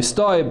Omer Rab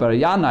Distoi Bar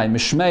Yanai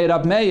Mishmei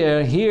Rab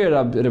Meir. Here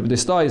Rab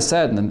Distoi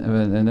said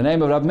in the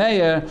name of Rab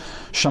Meir,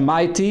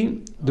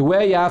 Shamaiti, the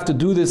way you have to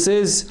do this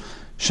is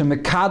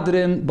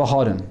shemekadrin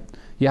baharin.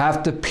 You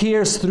have to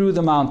pierce through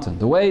the mountain.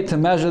 The way to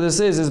measure this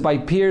is by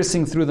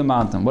piercing through the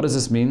mountain. What does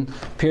this mean?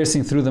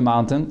 Piercing through the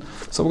mountain.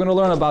 So we're going to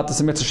learn about this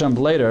in Mitzvah Shem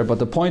later, but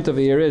the point of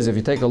it here is, if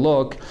you take a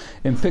look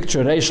in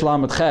picture Reish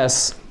Lamed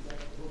Ches,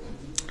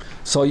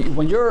 so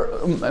when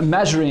you're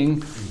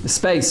measuring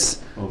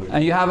space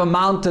and you have a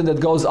mountain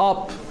that goes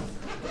up,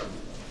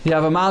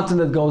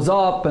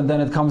 and then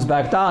it comes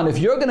back down. If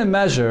you're going to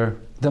measure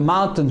the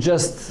mountain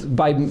just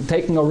by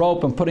taking a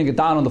rope and putting it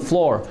down on the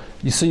floor,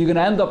 so you're going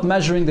to end up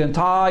measuring the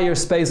entire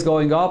space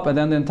going up and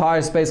then the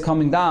entire space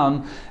coming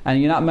down,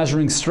 and you're not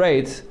measuring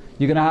straight.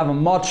 You're going to have a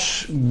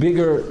much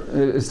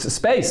bigger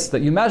space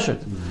that you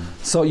measured.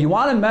 So you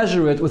want to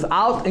measure it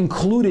without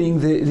including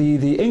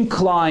the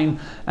incline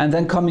and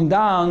then coming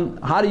down.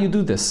 How do you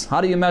do this? How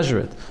do you measure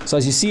it? So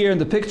as you see here in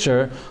the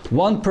picture,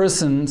 one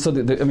person, so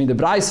the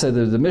Braisa,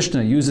 the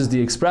Mishnah uses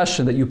the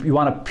expression that you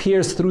want to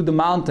pierce through the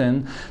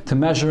mountain to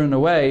measure in a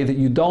way that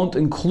you don't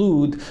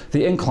include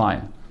the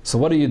incline. So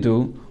what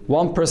do?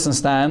 One person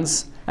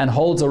stands and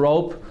holds a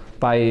rope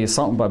by his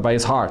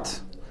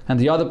heart, and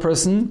the other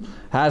person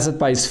has it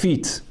by his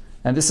feet.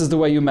 And this is the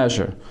way you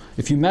measure.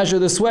 If you measure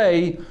this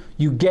way,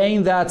 you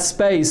gain that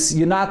space.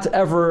 You're not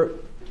ever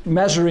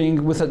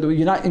measuring with it,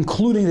 you're not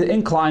including the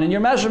incline in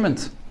your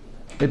measurement.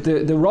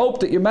 The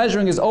rope that you're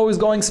measuring is always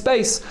going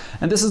space,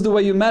 and this is the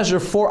way you measure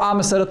 4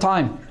 amos at a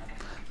time.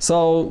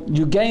 So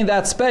you gain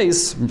that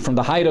space from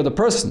the height of the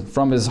person,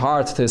 from his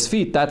heart to his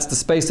feet. That's the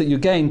space that you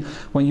gain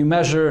when you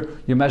measure.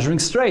 You're measuring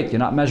straight. You're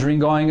not measuring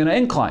going in an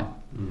incline.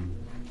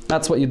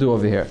 That's what you do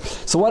over here.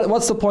 So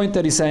what's the point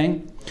that he's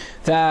saying?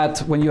 That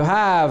when you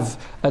have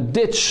a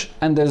ditch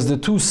and there's the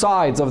two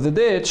sides of the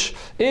ditch,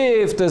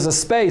 if there's a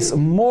space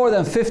more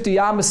than 50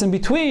 amos in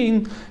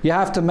between, you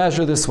have to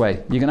measure this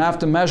way. You're going to have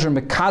to measure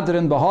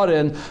mekadrin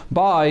baharin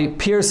by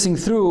piercing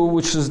through,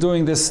 which is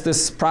doing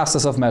this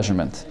process of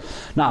measurement.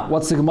 Now,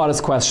 what's the Gemara's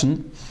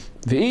question?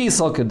 If you're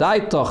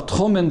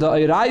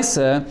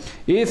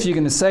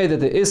going to say that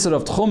the Isser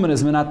of Tchumen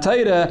is minat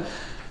Torah,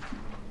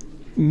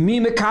 mi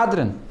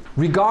mekadrin.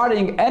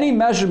 Regarding any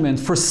measurement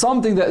for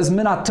something that is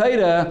minat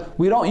Torah,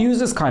 we don't use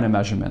this kind of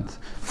measurement.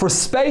 For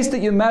space that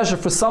you measure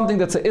for something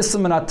that's an issa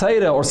minat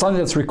Torah or something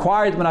that's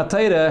required minat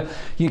Torah,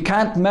 you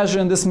can't measure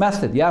in this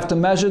method. You have to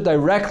measure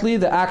directly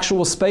the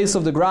actual space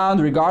of the ground,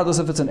 regardless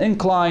if it's an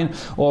incline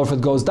or if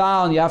it goes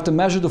down. You have to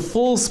measure the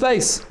full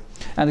space.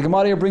 And the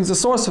Gemara here brings the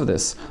source of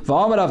this. By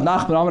a ir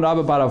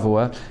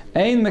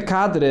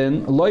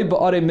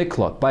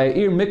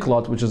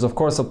miklot, which is of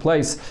course a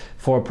place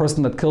for a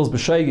person that kills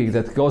b'shegig,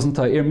 that goes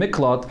into a ir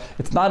miklot,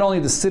 it's not only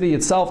the city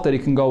itself that he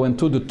can go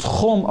into, the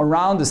tchum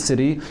around the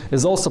city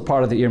is also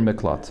part of the ir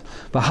miklot.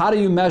 But how do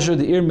you measure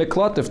the ir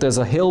miklot? If there's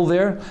a hill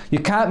there, you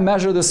can't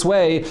measure this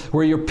way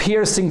where you're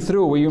piercing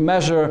through, where you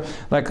measure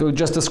like we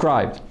just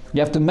described. You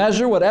have to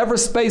measure whatever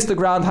space the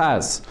ground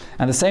has.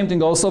 And the same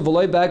thing also,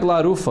 v'loi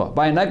be'egla arufa.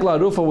 By an egla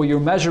arufa, where you're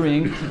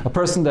measuring a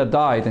person that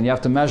died, and you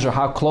have to measure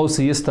how close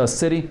he is to a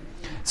city.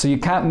 So you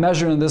can't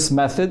measure in this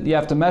method. You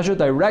have to measure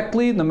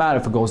directly, no matter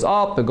if it goes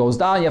up, it goes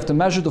down. You have to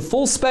measure the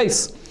full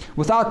space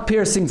without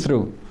piercing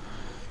through.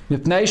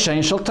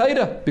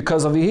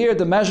 Because over here,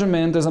 the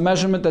measurement, there's a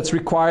measurement that's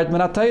required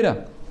minat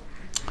Torah.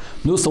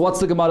 No, so what's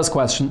the Gemara's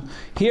question?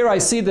 Here I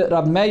see that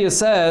Rab Meir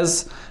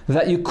says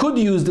that you could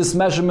use this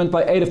measurement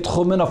by aid of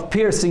tchumen, of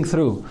piercing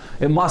through.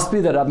 It must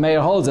be that Rab Meir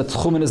holds that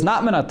tchumen is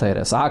not minat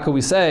Torah. So how can we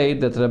say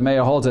that Rab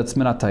Meir holds that it's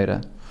minat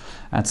Torah?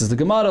 And says the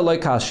Gemara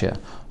like Kashya,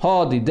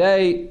 ha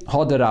didei,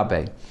 ha de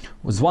Rabbe.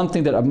 Was one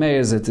thing that Rab Meir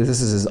is,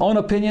 this is his own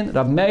opinion.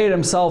 Rab Meir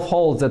himself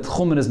holds that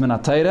tchumen is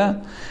minat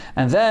Torah.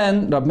 And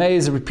then Rab Meir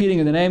is repeating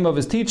in the name of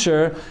his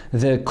teacher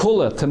the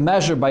kula, to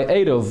measure by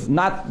aid of,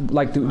 not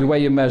like the way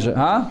you measure,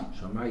 huh?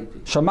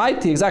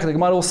 Shamaiti, exactly. The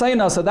Gemara will say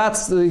now. So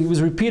he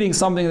was repeating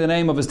something in the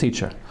name of his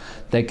teacher.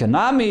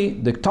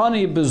 Dekanami,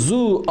 Diktani,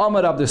 Bezu,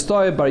 Omer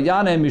Abdestoy,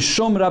 Baryane,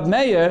 Mishum Rab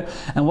Meir.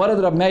 And what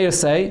did Rab Meir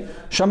say?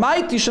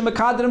 Shamaiti,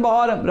 Shemekadrin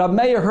Baharim. Rab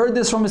Meir heard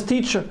this from his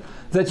teacher,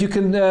 that you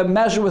can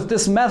measure with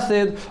this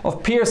method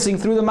of piercing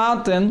through the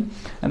mountain,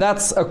 and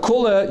that's a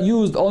kula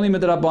used only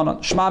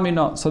midrabanan. Shmami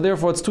no. So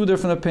therefore, it's two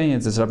different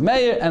opinions. It's Rab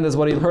Meir, and there's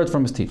what he heard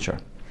from his teacher.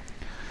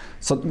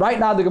 So right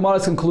now the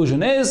Gemara's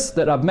conclusion is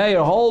that Rab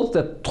Meir holds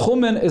that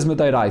tchumen is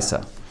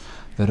midairaisa.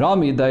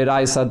 V'rami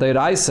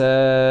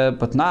dairaisa.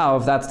 But now,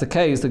 if that's the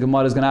case, the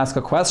Gemara is going to ask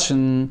a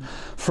question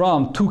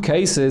from two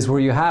cases where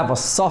you have a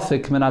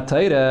suffix minat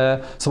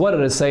Torah. So what did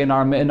it say in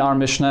our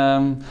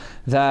Mishnah?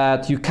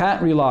 That you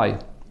can't rely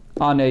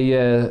on a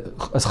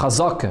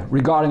chazaka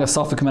regarding a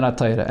suffix minat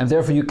Torah, and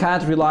therefore you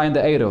can't rely on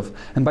the Eruv.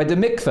 And by the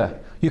mikveh,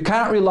 you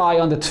can't rely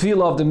on the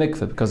tefillah of the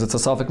mikveh because it's a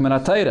suffix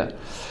minat Torah.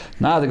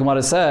 Now the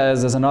Gemara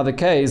says there's another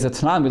case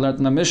that we learned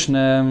in the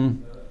Mishnah.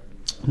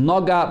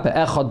 Noga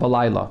be'echad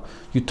balayla.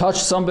 You touch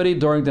somebody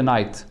during the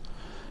night,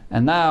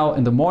 and now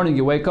in the morning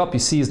you wake up, you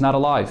see he's not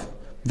alive.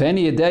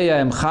 Veni yedeya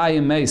em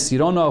chayim meis. You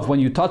don't know if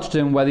when you touched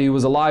him whether he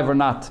was alive or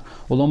not.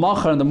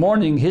 Ulomachar in the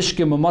morning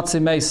hishkim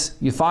umatzi meis.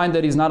 You find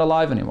that he's not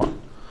alive anymore.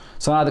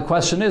 So now the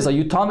question is, are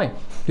you tummy?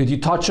 Did you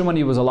touch him when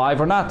he was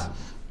alive or not?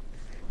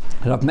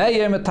 Rab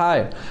Meir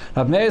Matayr.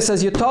 Rab Meir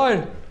says, you're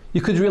tired. You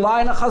could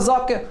rely on a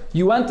chazakah.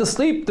 You went to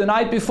sleep the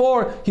night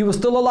before, he was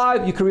still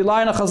alive. You could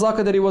rely on a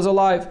chazakah that he was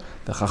alive.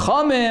 The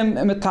chachamim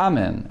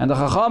metamin, and the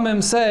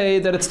chachamim say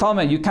that it's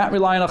tameh. You can't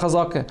rely on a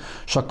chazakah.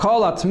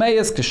 Shakol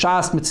atmeis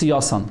kishas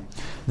mitziyasan.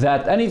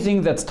 That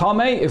anything that's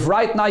tameh, if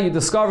right now you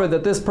discover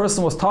that this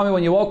person was tameh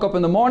when you woke up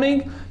in the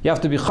morning, you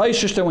have to be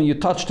chayshish that when you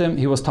touched him,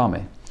 he was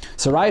tameh.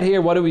 So right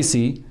here, what do we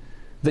see?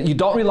 That you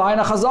don't rely on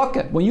a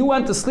chazakah. When you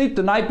went to sleep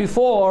the night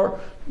before,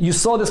 you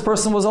saw this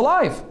person was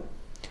alive.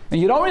 And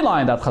you don't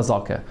rely on that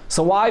chazakah.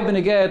 So why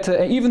beneged,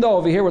 even though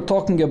over here we're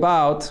talking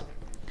about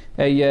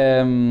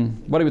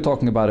what are we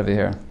talking about over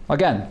here?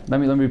 Again, let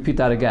me repeat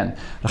that again.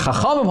 The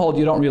Chachamim hold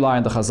you don't rely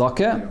on the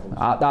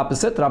chazakah. The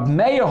opposite, Rab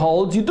Meir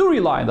holds you do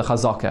rely on the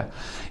chazakah.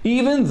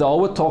 Even though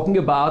we're talking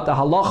about the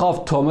halacha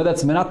of tumah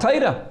that's min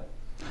ha-Torah.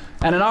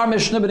 And in our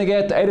Mishnah,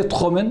 beneged to Eirut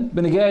Chumin,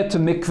 beneged to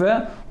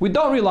mikveh, we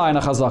don't rely on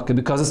a chazakah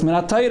because it's min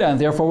ha-Torah, and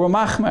therefore we're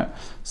machmer.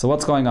 So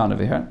what's going on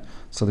over here?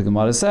 So the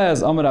Gemara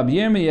says, Amar Rab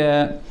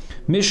Yirmiyeh,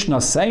 Mishnah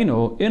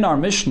Seinu, in our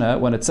Mishnah,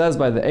 when it says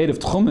by the aid of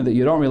Tchumen that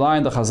you don't rely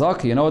on the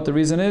chazakah, you know what the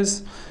reason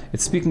is?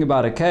 It's speaking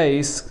about a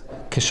case,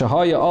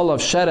 Kishahaya all of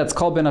sheretz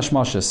kol ben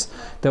hashmashis.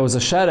 There was a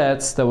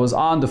sheretz that was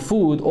on the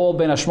food, all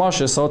ben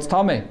hashmashis, so it's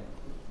tameh.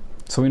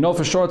 So we know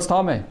for sure it's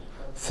tameh.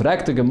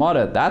 Frek the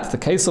Gemara, that's the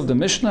case of the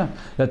Mishnah,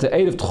 that the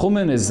aid of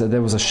Tchumen is that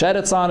there was a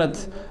sheretz on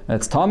it,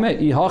 it's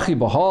tameh. Ihachi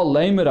bahal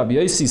leimer Rabbi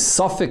Yosi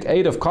suffik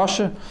aid of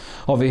kasher.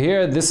 Over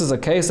here, this is a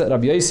case that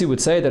Rabbi Yosi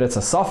would say that it's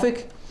a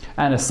suffik,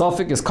 and a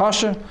suffix is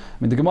kosher. I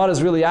mean, the Gemara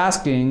is really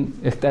asking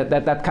if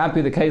that can't be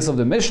the case of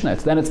the Mishnah.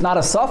 Then it's not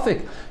a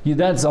suffix. You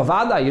then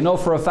zavada. You know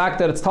for a fact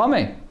that it's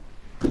tameh.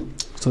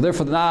 So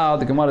therefore, now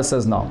the Gemara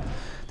says no.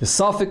 The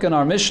suffix in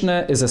our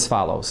Mishnah is as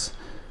follows,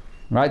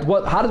 right?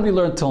 How did we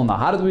learn till now?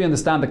 How did we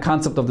understand the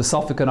concept of the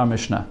suffix in our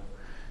Mishnah?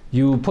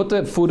 You put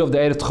the food of the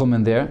Eirut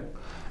Chumin there,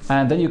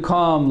 and then you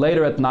come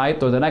later at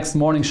night or the next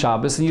morning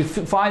Shabbos, and you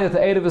find that the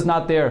Erev is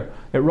not there.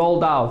 It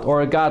rolled out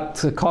or it got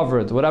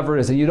covered, whatever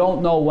it is, and you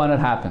don't know when it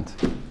happened.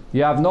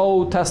 You have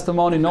no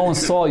testimony, no one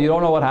saw, you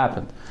don't know what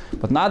happened.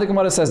 But now the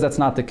Gemara says that's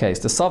not the case.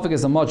 The suffix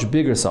is a much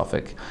bigger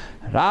suffix.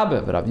 Rabbi,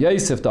 Rav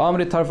Yosef, the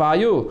Amri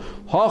Tarvayu,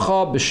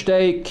 Hacha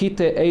b'shtei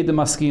kite eidem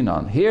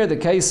askinan. Here the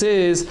case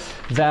is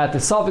that the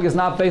suffix is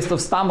not based on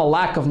stam a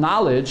lack of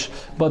knowledge,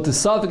 but the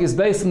suffix is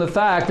based on the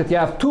fact that you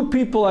have two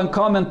people and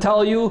come and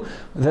tell you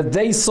that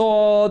they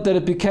saw that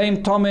it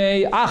became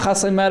tamei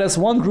achas emeres.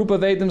 One group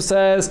of eidem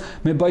says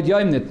mebayt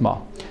yom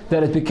nitma,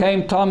 that it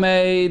became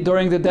tamei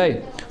during the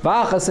day.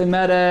 V'achas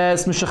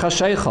emeres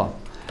mishachashecha.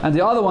 And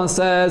the other one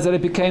says that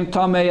it became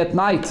tamei at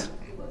night.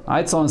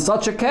 Right? So in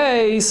such a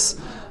case,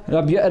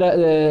 Rab Meir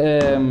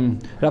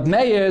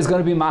is going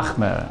to be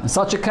machmer. In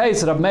such a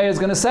case, Rab Meir is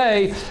going to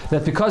say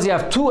that because you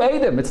have two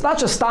Eidim, it's not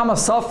just Tama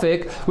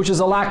Safik, which is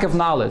a lack of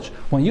knowledge.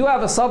 When you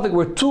have a Safik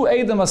where two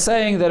Eidim are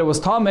saying that it was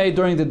Tamei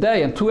during the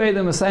day, and two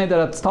Eidim are saying that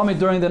it's Tamei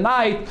during the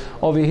night,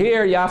 over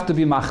here you have to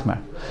be machmer.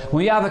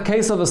 When you have a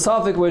case of a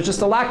Safik where it's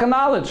just a lack of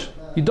knowledge,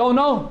 you don't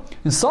know.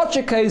 In such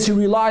a case, you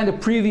rely on the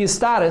previous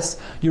status,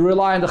 you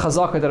rely on the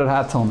chazakah that it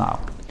had till now.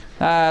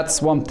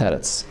 That's one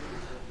teretz.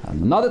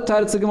 And another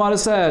teretz the Gemara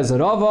says,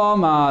 Rav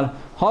Amar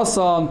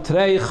Hasan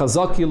Trei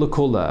Chazaki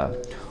L'Kula.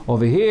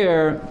 Over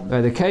here,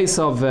 by the case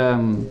of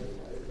the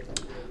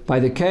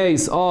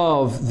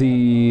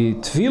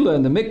tefillah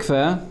and the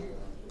mikveh,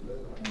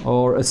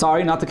 or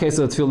sorry, not the case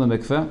of the tefillah and the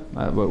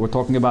mikveh. We're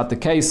talking about the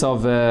case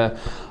of a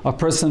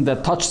person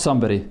that touched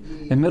somebody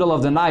in the middle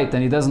of the night,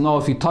 and he doesn't know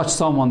if he touched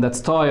someone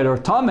that's tired or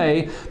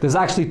tamei. There's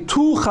actually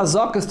two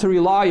chazakas to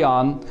rely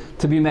on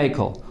to be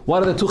mekel.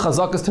 What are the two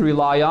chazakas to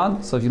rely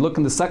on? So if you look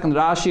in the second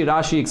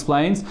Rashi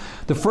explains,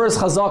 the first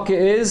chazaka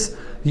is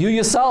you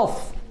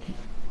yourself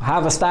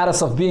have a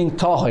status of being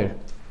tahir.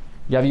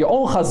 You have your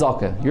own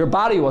chazaka. Your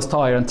body was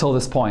tahir until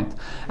this point.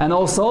 And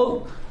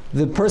also,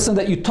 the person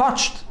that you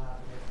touched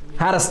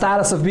had a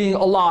status of being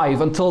alive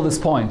until this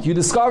point. You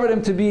discovered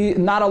him to be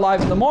not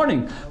alive in the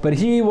morning, but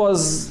he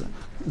was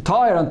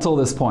tired until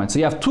this point. So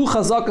you have two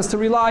chazakas to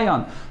rely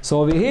on.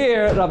 So over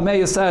here, Rav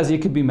Meir says you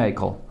could be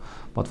mekel.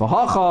 But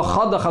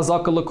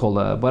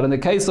in the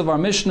case of our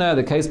Mishnah,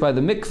 the case by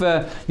the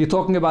mikveh, you're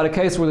talking about a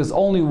case where there's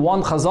only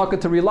one chazaka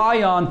to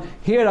rely on.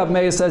 Here Rav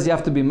Meir says you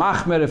have to be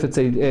machmer if it's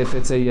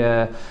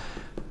a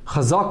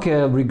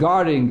chazaka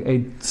regarding a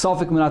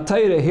safek min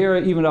ha-Torah. Here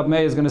even Rav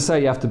Meir is going to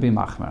say you have to be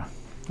machmer.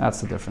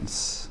 That's the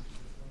difference.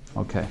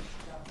 Okay.